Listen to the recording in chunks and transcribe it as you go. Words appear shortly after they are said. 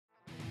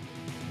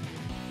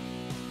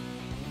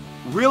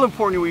real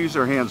important we use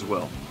our hands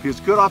well, because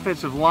good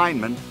offensive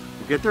linemen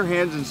will get their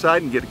hands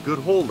inside and get a good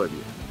hold of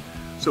you.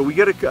 So we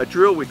get a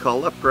drill we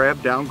call up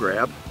grab, down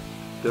grab,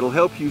 that'll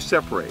help you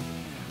separate.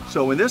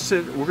 So in this,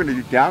 we're going to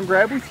do down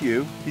grab with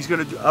you, he's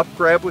going to do up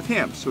grab with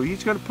him. So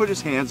he's going to put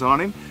his hands on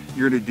him,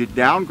 you're going to do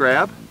down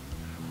grab,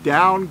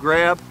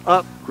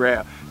 up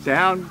grab,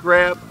 down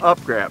grab,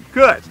 up grab.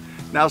 Good.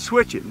 Now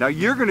switch it. Now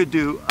you're going to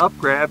do up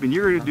grab and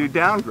you're going to do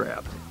down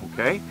grab,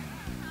 okay?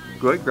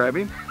 Go ahead, grab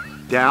him.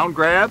 Down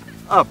grab,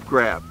 up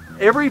grab.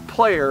 Every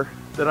player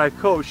that I've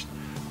coached,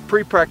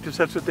 pre-practice,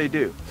 that's what they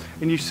do.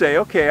 And you say,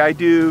 okay, I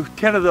do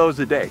 10 of those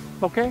a day,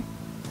 okay?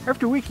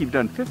 After a week, you've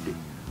done 50.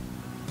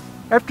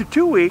 After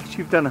 2 weeks,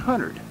 you've done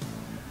 100.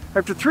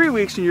 After 3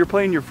 weeks and you're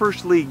playing your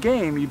first league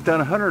game, you've done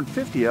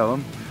 150 of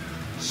them.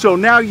 So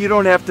now you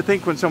don't have to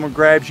think when someone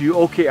grabs you,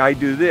 okay, I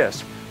do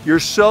this. You're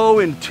so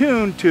in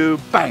tune to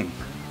bang,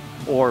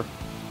 or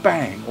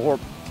bang, or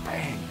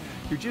bang.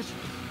 You're just,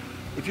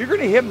 if you're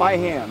gonna hit my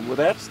hand with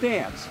that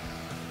stance,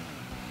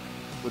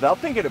 without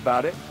thinking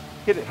about it,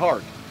 hit it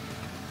hard.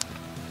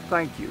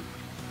 Thank you.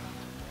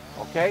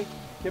 Okay?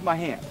 Hit my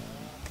hand.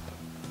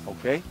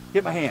 Okay?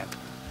 Hit my hand.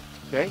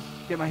 Okay?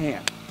 Hit my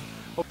hand.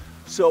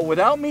 So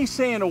without me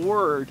saying a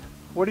word,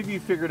 what have you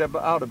figured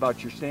out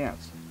about your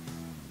stance?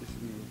 Just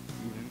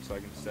even so I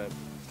can set.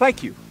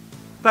 Thank you.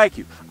 Thank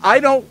you. I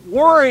don't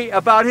worry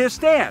about his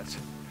stance,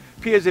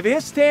 because if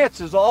his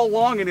stance is all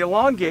long and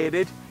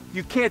elongated,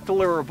 you can't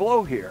deliver a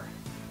blow here.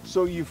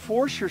 So you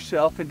force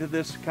yourself into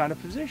this kind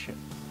of position.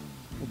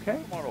 Okay?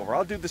 Come on over.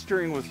 I'll do the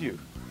steering with you.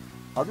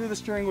 I'll do the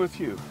steering with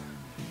you.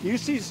 You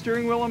see the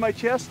steering wheel on my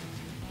chest?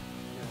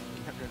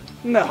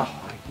 No,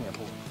 I can't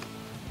believe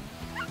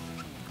it.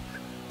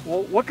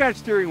 Well, what kind of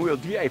steering wheel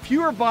do you, if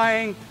you were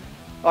buying,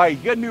 all right,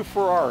 you got a new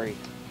Ferrari,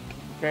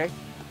 okay?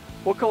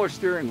 What color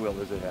steering wheel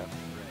does it have?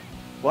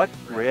 What?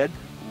 Red?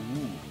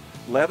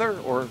 Ooh. Leather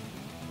or? Ooh,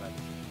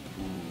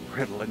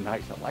 red,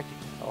 nice, I like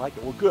it. I like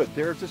it. Well, good,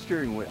 there's the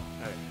steering wheel.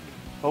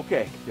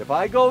 Okay, if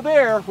I go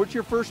there, what's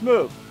your first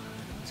move?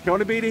 It's going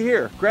to be to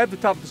here. Grab the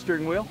top of the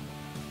steering wheel.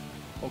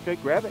 Okay,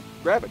 grab it,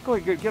 go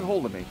ahead, get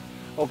hold of me.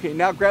 Okay,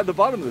 now grab the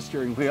bottom of the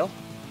steering wheel.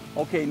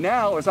 Okay,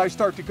 now as I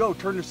start to go,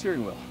 turn the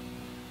steering wheel.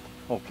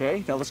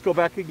 Okay, now let's go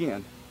back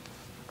again.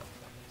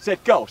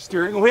 Set, go,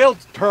 steering wheel,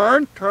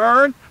 turn,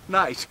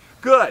 nice,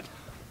 good.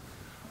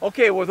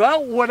 Okay,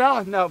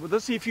 now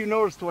let's see if you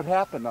noticed what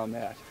happened on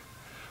that.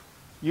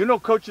 You know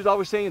coach is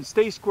always saying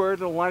stay square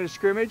to the line of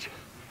scrimmage.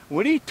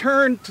 When he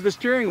turned to the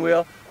steering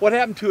wheel, what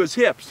happened to his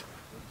hips?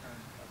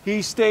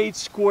 He stayed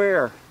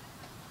square.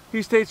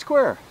 He stayed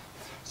square.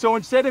 So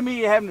instead of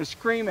me having to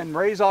scream and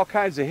raise all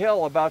kinds of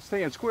hell about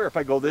staying square, if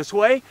I go this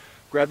way,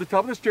 grab the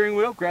top of the steering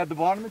wheel, grab the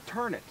bottom and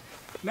turn it.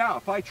 Now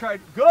if I try,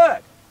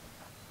 good.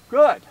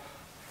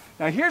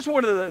 Now here's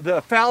one of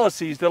the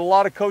fallacies that a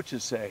lot of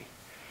coaches say.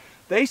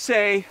 They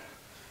say,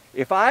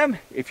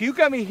 if you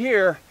got me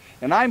here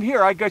and I'm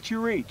here, I got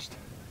you reached.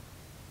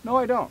 No,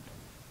 I don't.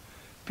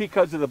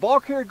 Because if the ball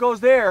carrier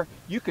goes there,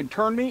 you can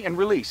turn me and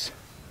release.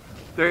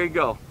 There you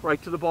go,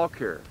 right to the ball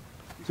carrier.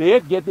 See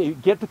it? Get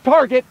the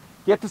target.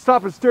 Get the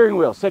stop of the steering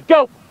wheel. Set,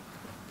 go.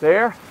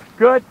 There,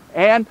 good,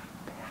 and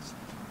pass.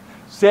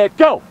 Set,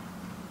 go.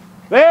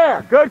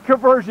 There, good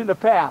conversion to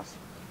pass.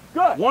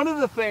 Good. One of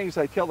the things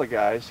I tell the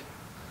guys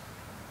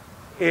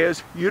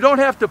is you don't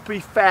have to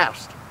be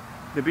fast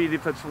to be a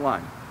defensive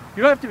line.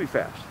 You don't have to be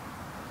fast.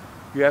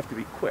 You have to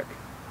be quick.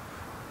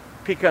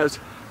 Because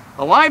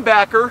a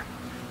linebacker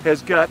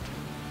has got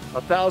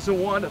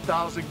 1,001,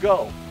 1,000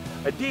 go.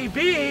 A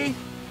DB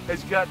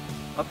has got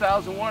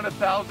 1,001,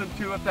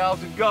 1,002,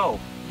 1,000 go.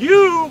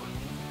 You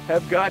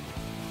have got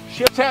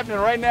shit's happening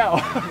right now.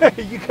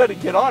 You got to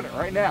get on it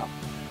right now.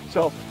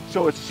 So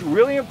it's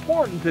really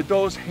important that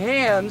those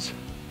hands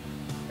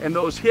and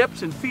those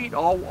hips and feet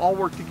all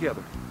work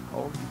together.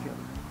 All work together.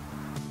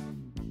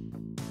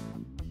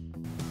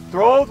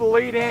 Throw the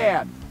lead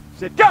hand.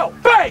 Sit, go,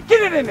 bang,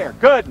 get it in there.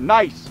 Good,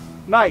 nice.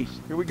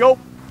 Here we go.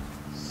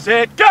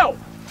 Sit, go,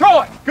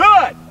 throw it,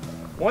 good.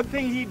 One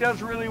thing he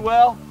does really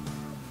well,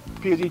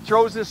 because he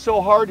throws this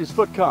so hard, his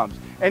foot comes.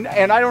 And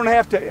I don't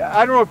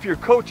know if your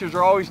coaches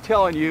are always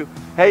telling you,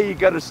 hey, you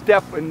got to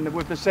step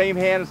with the same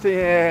hand and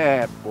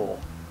say, bull.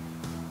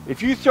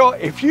 If you throw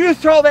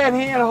that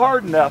hand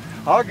hard enough,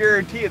 I'll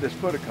guarantee you this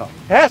foot will come.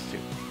 Has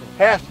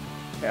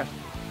to.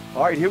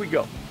 All right, here we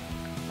go.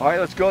 All right,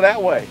 let's go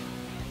that way.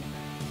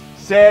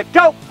 Set,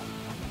 go.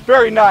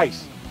 Very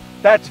nice.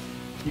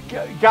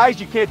 Guys,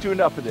 you can't do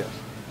enough of this.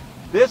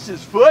 This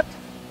is foot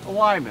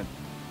alignment.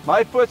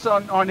 My foot's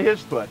on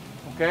his foot,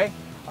 okay?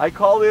 I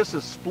call this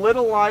a split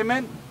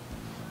alignment,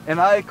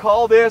 and I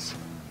call this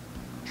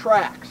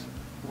tracks.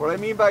 What I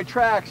mean by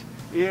tracks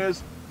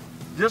is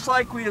just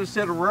like we had a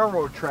set of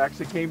railroad tracks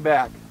that came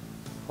back,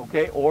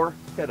 okay, or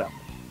head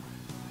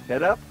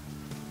up,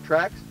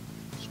 tracks,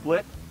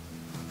 split,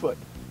 foot.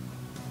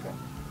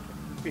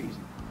 Okay, easy.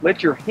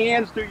 Let your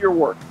hands do your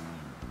work.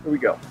 Here we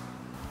go.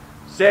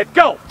 Set,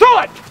 go, throw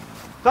it!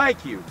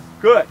 Thank you,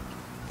 good.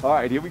 All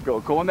right, here we go,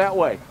 going that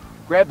way.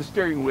 Grab the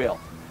steering wheel.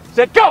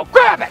 Set, go,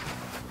 grab it!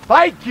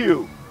 Thank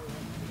you.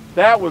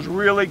 That was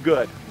really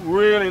good.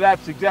 Really,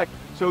 that's exact.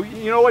 So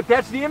you know what?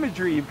 That's the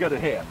imagery you've got to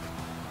have.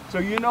 So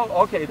you know,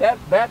 okay,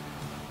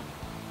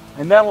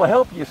 and that'll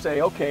help you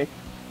say, okay,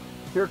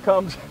 here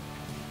comes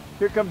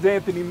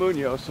Anthony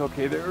Munoz.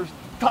 Okay, there's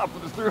top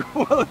of the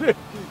through.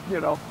 You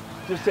know,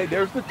 just say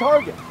there's the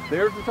target.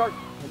 There's the target.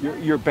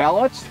 You're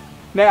balanced.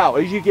 Now,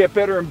 as you get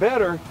better and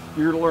better,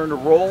 you're going to learn to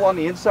roll on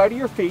the inside of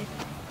your feet.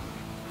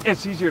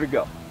 It's easier to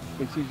go.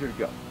 It's easier to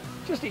go.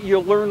 Just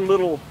you'll learn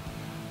little,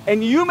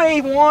 and you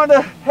may want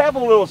to have a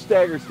little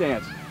stagger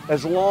stance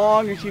as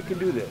long as you can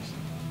do this.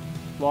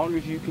 As long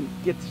as you can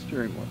get the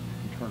steering wheel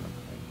and turn it.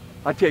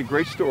 I'll tell you a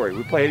great story.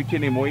 We played a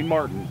kid named Wayne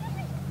Martin.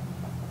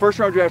 First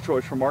round draft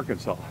choice from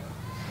Arkansas.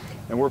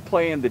 And we're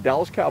playing the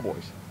Dallas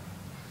Cowboys.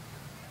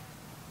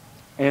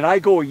 And I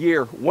go a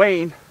year.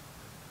 Wayne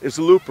is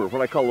a looper,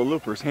 what I call a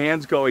looper. His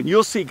hands go, and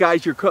you'll see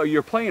guys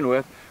you're playing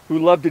with who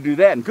love to do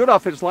that. And good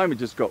offensive linemen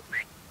just go,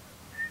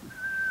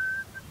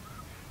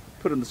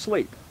 put them to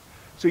sleep.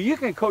 So you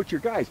can coach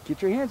your guys,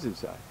 get your hands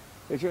inside.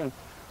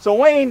 So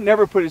Wayne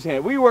never put his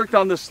hand. We worked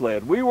on the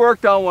sled. We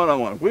worked on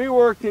one-on-one. We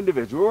worked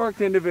individual.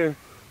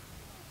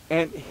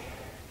 And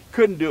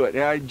couldn't do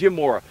it. Jim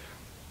Mora,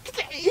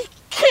 you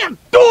can't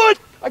do it.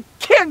 I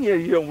can't.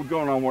 You know,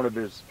 going on one of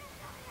his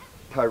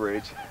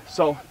tirades.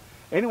 So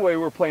anyway,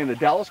 we're playing the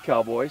Dallas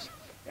Cowboys,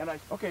 and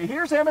okay,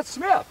 here's Emmitt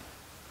Smith.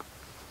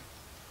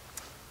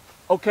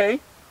 Okay,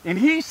 and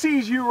he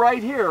sees you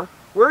right here.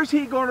 Where's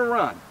he going to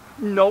run?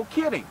 No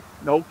kidding.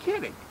 No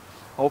kidding.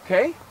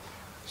 Okay,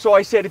 so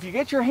I said, if you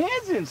get your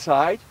hands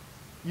inside,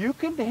 you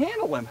can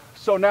handle him.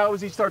 So now as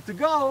he starts to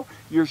go,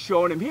 you're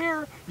showing him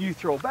here, you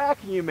throw back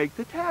and you make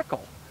the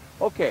tackle.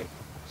 Okay,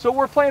 so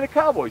we're playing the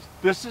Cowboys.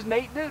 This is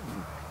Nate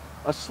Newton,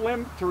 a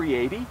slim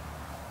 380,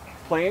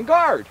 playing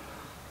guard.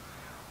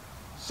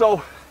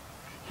 So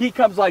he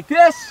comes like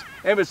this,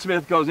 Emmitt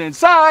Smith goes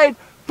inside,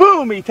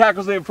 boom, he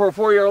tackles him for a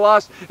 4-yard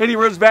loss, and he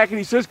runs back and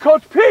he says,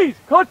 Coach Pete,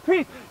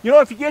 you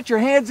know, if you get your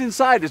hands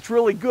inside, it's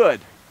really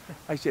good.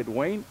 I said,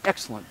 Wayne,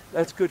 excellent,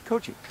 that's good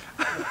coaching.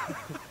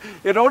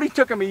 It only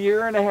took him a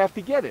year and a half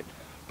to get it.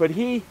 But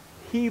he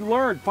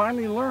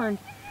finally learned,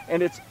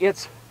 and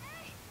it's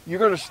you're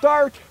going to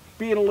start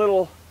being a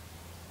little,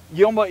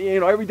 you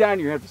know, every down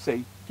you have to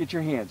say, get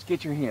your hands,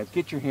 get your hands,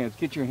 get your hands,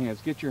 get your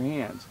hands, get your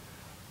hands.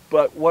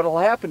 But what'll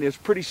happen is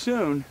pretty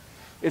soon,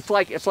 it's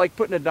like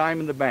putting a dime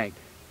in the bank.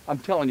 I'm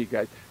telling you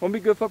guys, want to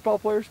be good football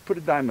players? Put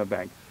a dime in the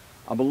bank.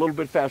 I'm a little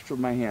bit faster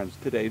with my hands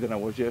today than I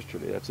was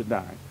yesterday. That's a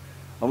dime.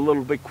 I'm a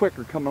little bit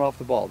quicker coming off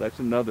the ball. That's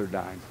another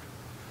dime.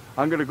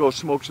 I'm going to go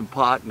smoke some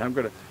pot,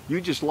 and you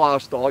just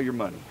lost all your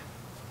money.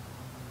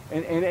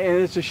 And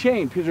it's a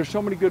shame because there's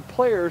so many good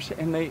players,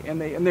 and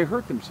they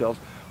hurt themselves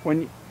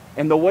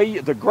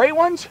the great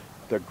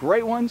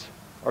ones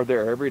are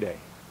there every day.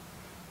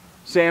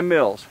 Sam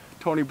Mills,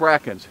 Tony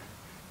Brackens,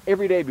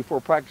 every day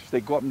before practice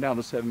they go up and down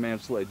the 7-man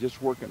sled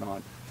just working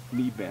on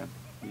knee bend.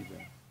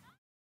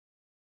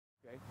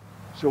 Okay?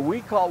 So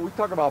we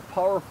talk about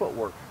power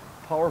footwork.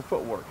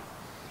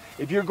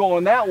 If you're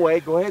going that way,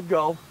 go ahead,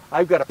 go.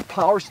 I've got to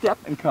power step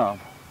and come.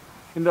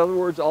 In other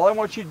words, all I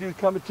want you to do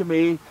coming to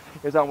me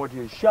is I want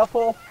you to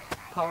shuffle,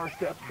 power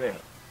step there.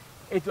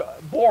 It's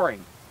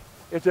boring.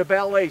 It's a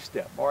ballet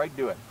step. All right,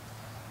 do it.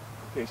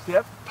 Okay,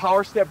 step,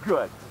 power step,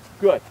 good.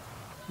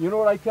 You know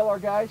what I tell our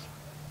guys?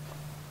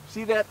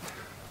 See that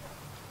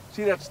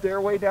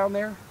stairway down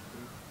there?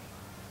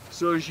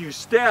 So as you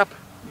step,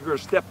 you're going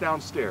to step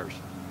downstairs.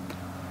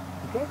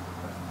 Okay?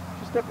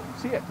 Just step,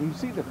 see it. You can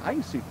see I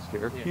can see the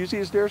stairs. Yeah. Can you see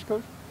the stairs,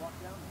 Coach?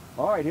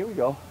 All right, here we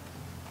go.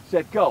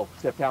 Set, go.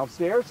 Step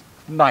downstairs.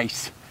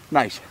 Nice.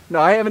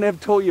 Now, I haven't ever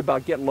told you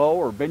about get low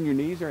or bend your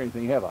knees or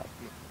anything, have I?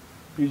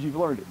 Because you've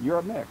learned it. You're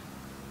up next.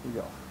 Here you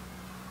go.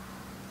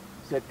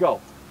 Set, go.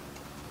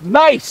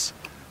 Nice.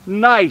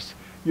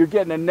 You're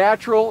getting a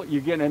natural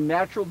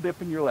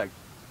dip in your leg.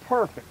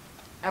 Perfect.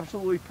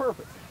 Absolutely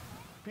perfect.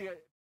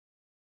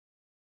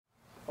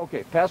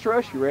 Okay, pass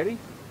rush, you ready?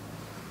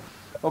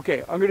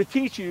 Okay, I'm going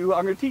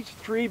to teach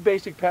 3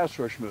 basic pass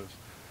rush moves.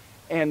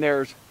 And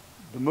there's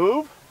the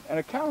move and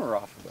a counter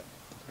off of it.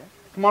 Okay?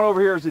 Come on over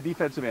here as a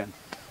defensive end.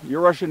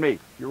 You're rushing me.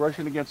 You're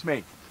rushing against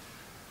me.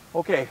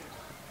 Okay,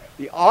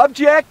 the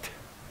object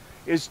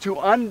is to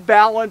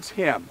unbalance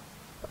him.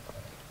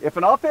 If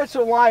an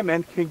offensive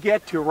lineman can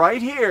get to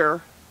right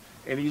here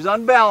and he's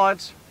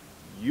unbalanced,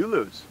 you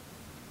lose.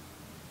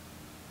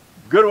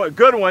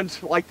 Good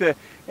ones like the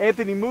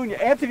Anthony Munoz.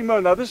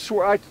 Now this is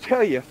where I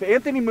tell you,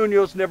 Anthony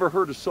Munoz never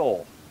hurt a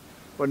soul,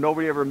 but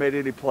nobody ever made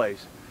any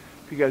plays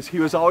because he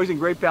was always in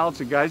great balance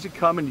and guys would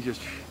come and he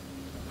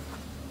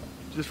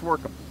just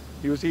work them.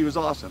 He was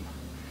awesome.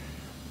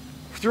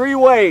 3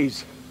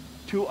 ways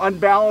to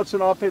unbalance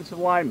an offensive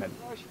lineman.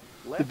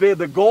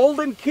 The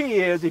golden key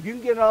is if you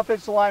can get an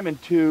offensive lineman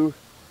to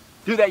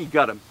do that, you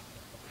got him.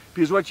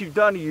 Because what you've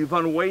done, you've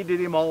unweighted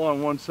him all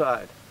on one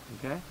side.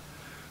 Okay?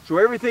 So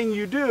everything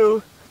you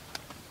do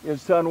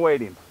is to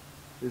unweight him.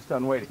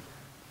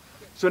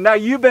 So now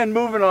you've been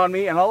moving on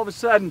me and all of a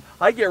sudden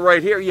I get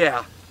right here,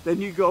 yeah.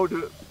 Then you go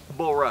to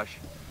bull rush.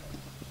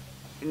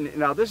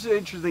 now this is an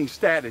interesting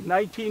stat. In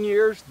 19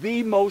 years,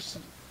 the most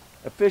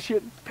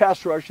efficient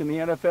pass rush in the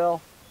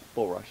NFL,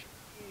 bull rush.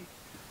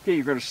 Okay,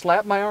 you're going to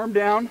slap my arm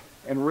down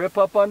and rip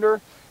up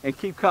under and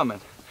keep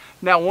coming.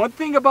 Now, one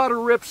thing about a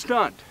rip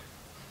stunt,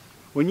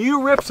 when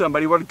you rip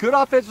somebody, what a good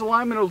offensive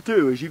lineman will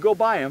do is you go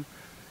by them,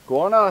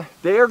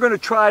 they are going to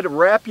try to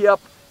wrap you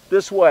up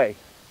this way.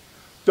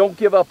 Don't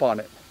give up on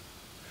it.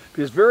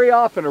 Because very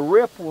often a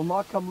rip will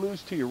not come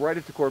loose to you right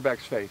at the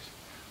quarterback's face.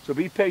 So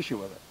be patient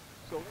with it.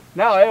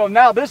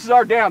 Now this is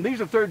our down.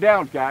 These are third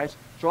downs, guys.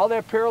 So all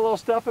that parallel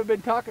stuff I've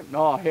been talking,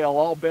 no, hell,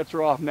 all bets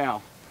are off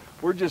now.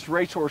 We're just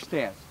racehorse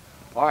stance.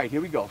 All right,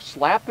 here we go.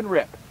 Slap and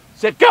rip.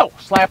 Set, go.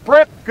 Slap,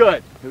 rip.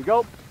 Good. Here we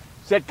go.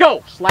 Set,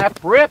 go.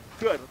 Slap, rip.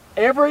 Good.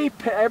 Every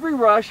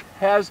rush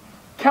has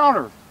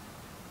counter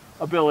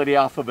ability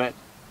off of it.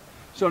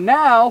 So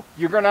now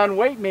you're going to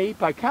unweight me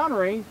by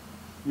countering.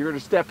 You're going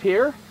to step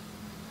here,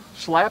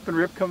 slap and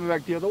rip coming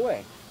back the other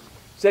way.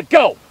 Set,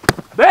 go.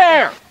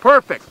 There.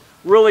 Perfect.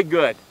 Really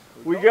good.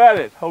 We got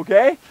it.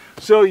 Okay.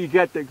 So you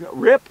got the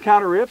rip,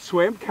 counter rip,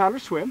 swim, counter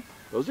swim.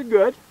 Those are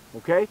good.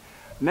 Okay.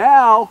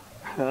 Now,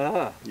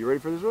 you ready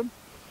for this one?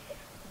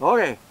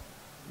 Okay.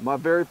 My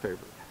very favorite.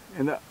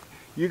 And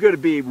you got to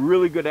be a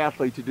really good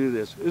athlete to do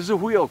this. This is a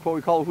wheel, what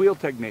we call a wheel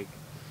technique.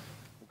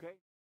 Okay.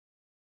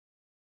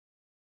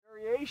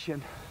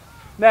 Variation.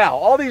 Now,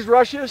 all these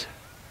rushes,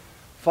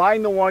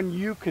 find the one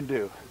you can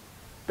do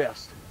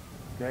best.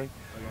 Okay.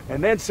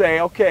 And then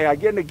say, okay, I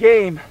get in a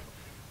game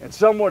and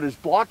someone is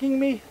blocking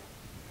me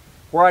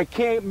where I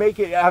can't make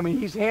it, I mean,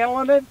 he's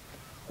handling it.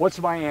 What's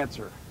my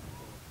answer?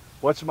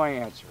 What's my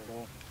answer?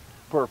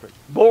 Perfect.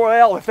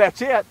 Well, if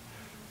that's it,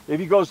 if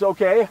he goes,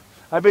 okay,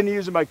 I've been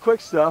using my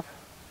quick stuff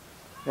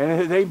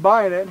and they ain't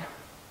buying it.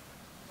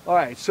 All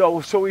right,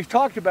 so we've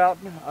talked about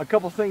a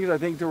couple things I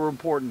think that were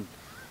important.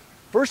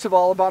 First of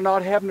all, about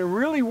not having to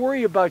really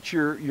worry about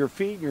your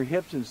feet and your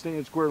hips and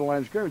staying square to the line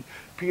of scrimmage,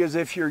 because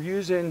if you're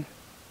using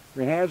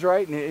your hands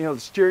right, and the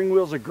steering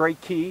wheel's a great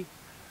key,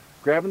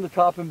 grabbing the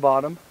top and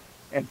bottom,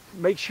 and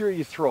make sure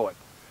you throw it.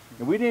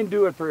 And we didn't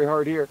do it very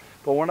hard here,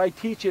 but when I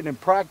teach it in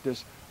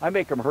practice, I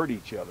make them hurt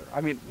each other.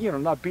 I mean,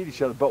 not beat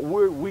each other, but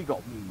we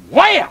go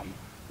wham!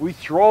 We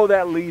throw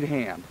that lead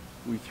hand.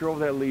 We throw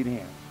that lead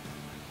hand.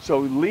 So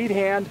lead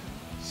hand,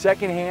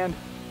 second hand,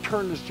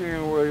 turn the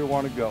steering wheel where you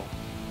want to go.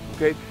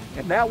 Okay?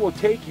 And that will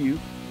take you,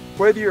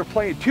 whether you're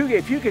playing two gap,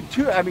 if you can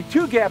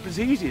two gap is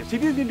easiest.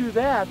 If you can do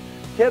that,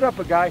 head up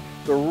a guy,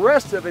 the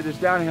rest of it is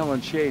downhill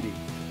and shady.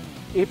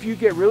 If you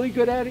get really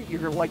good at it, you're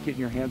going to like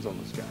getting your hands on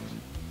those guys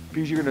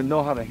because you're going to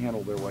know how to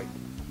handle their weight.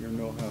 You're going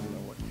to know how to handle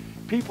their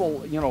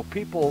weight.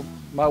 People,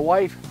 my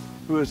wife,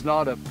 who is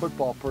not a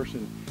football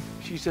person,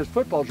 she says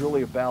football's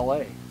really a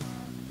ballet.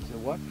 I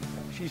said, what?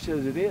 She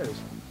says it is.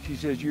 She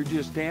says you're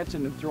just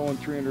dancing and throwing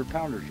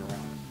 300-pounders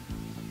around.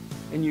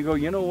 And you go,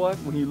 you know what?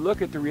 When you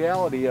look at the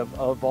reality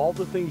of all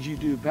the things you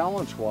do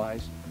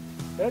balance-wise,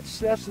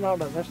 that's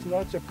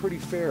a pretty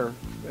fair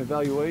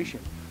evaluation.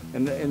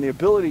 And the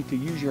ability to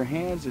use your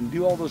hands and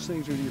do all those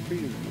things with your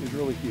feet is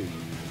really huge.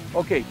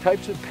 Okay,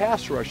 types of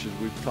pass rushes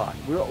we've taught.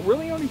 We're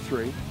really only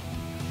 3.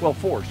 Well,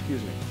 4,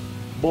 excuse me.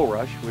 Bull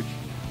rush, which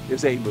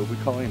is a move,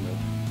 we call a move.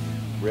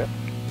 Rip,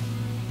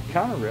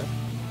 counter rip,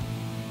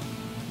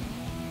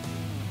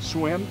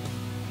 swim,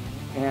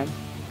 and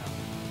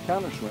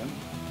counter swim.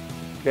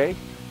 Okay,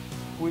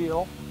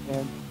 wheel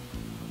and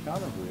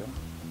counter wheel.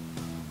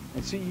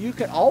 And see, you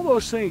can, all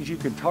those things you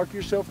can talk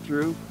yourself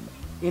through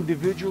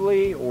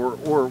individually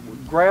or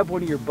grab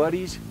one of your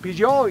buddies, because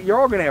you're all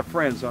going to have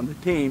friends on the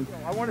team.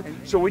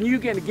 So when you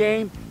get in a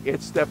game,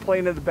 it's that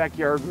playing in the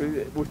backyard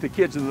with the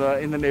kids in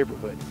the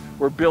neighborhood,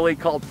 where Billy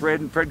called Fred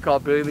and Fred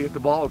called Billy to get the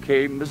ball.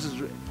 Okay,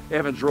 Mrs.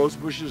 Evans' rose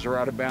bushes are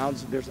out of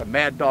bounds. There's a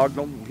mad dog,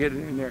 don't get it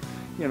in there,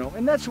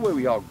 and that's the way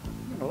we all,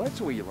 that's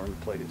the way you learn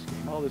to play this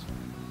game. All this,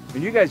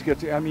 and you guys get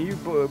to, I mean, you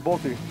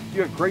both,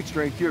 you have great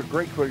strength, you have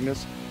great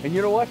quickness, and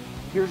you know what?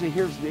 Here's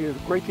the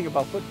great thing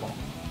about football.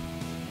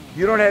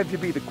 You don't have to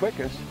be the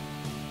quickest.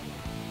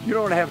 You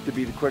don't have to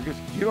be the quickest.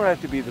 You don't have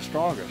to be the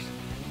strongest,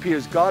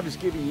 because God is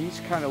giving you these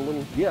kind of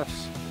little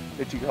gifts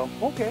that you go,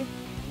 okay,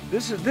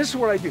 this is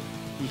what I do.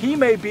 He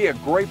may be a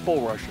great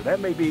bull rusher. That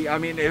may be, I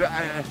mean,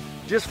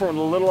 just from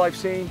the little I've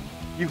seen,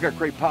 you've got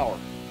great power.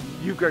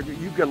 You've got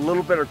a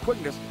little better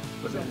quickness.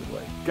 But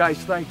anyway, guys,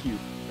 thank you.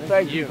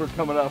 Thank you for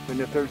coming up. And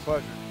if there's,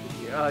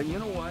 you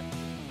know what?